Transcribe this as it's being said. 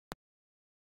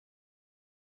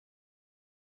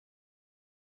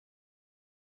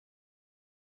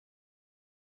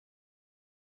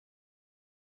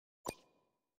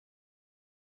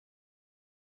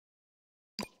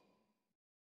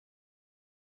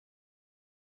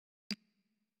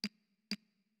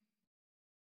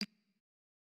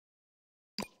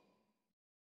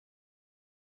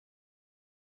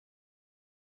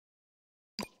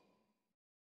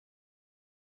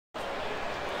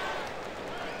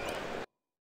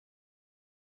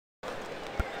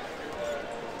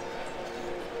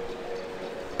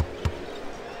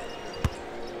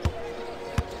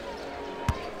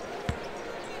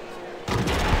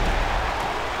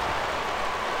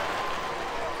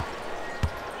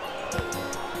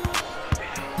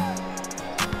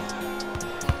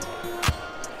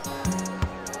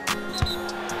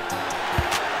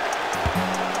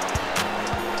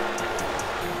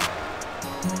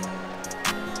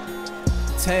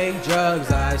Take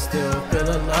drugs, I still feel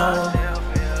alone.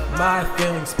 My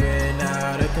feelings spin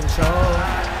out of control.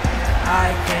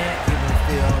 I can't even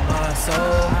feel my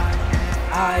soul.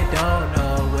 I don't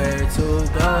know where to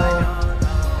go.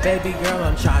 Baby girl,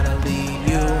 I'm trying to lead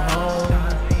you home.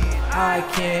 I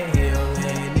can't heal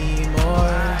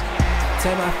anymore.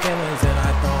 Take my feelings and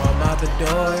I throw them out the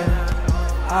door.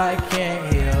 I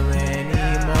can't heal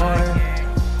anymore.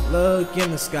 Look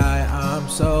in the sky, I'm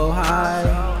so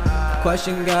high.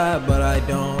 Question God, but I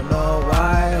don't know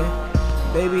why.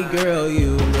 Baby girl,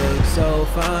 you look so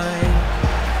fine.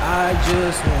 I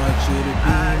just want you to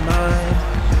be mine.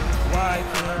 Why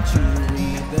can't you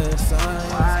read the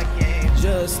signs?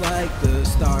 Just like the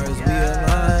stars we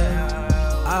align.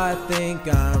 I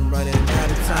think I'm running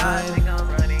out of time.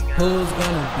 Who's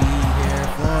gonna be here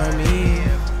for me?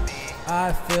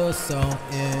 I feel so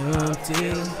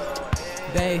empty.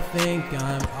 They think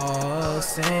I'm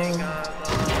awesome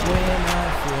when I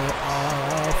feel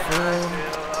awful.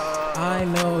 I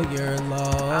know you're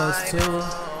lost too.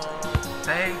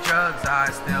 Take drugs,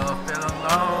 I still feel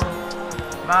alone.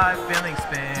 My feelings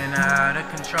spin out of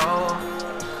control.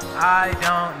 I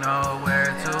don't know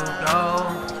where to go.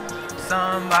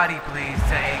 Somebody please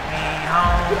take me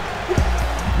home.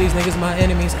 These niggas my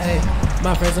enemies, ayy.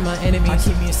 My friends are my enemies. I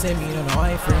keep me a semi, you don't know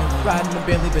I ain't friendly. Riding the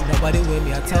Bentley, but nobody with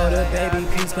me. I told her, baby,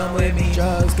 please come with me.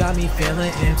 Drugs got me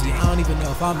feeling empty. I don't even know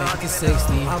if I'll make it to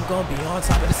 60. I'm gonna be on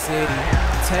top of the city.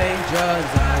 Take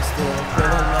drugs, I still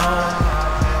feel alone.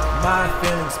 My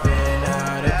feelings spin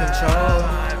out of control.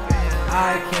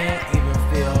 I can't even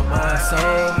feel my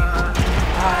soul.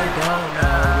 I don't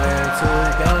know where to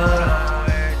go.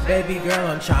 Baby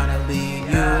girl, I'm trying to lead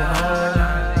you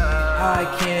home. I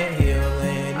can't heal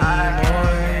anymore.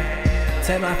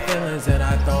 Take my feelings and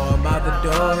I throw them out the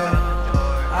door.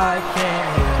 I can't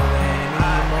heal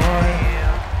anymore.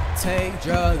 Take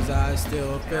drugs, I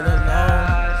still feel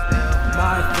alone.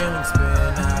 My feelings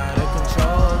spin out of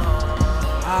control.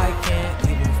 I can't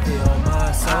even feel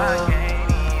my soul.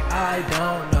 I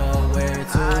don't know where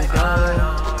to go.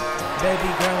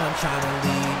 Baby girl, I'm trying to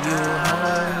lead you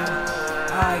home.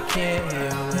 I can't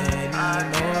heal anymore.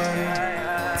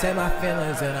 Take my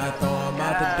feelings and I throw them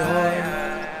out the door.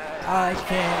 I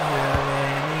can't heal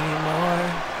anymore.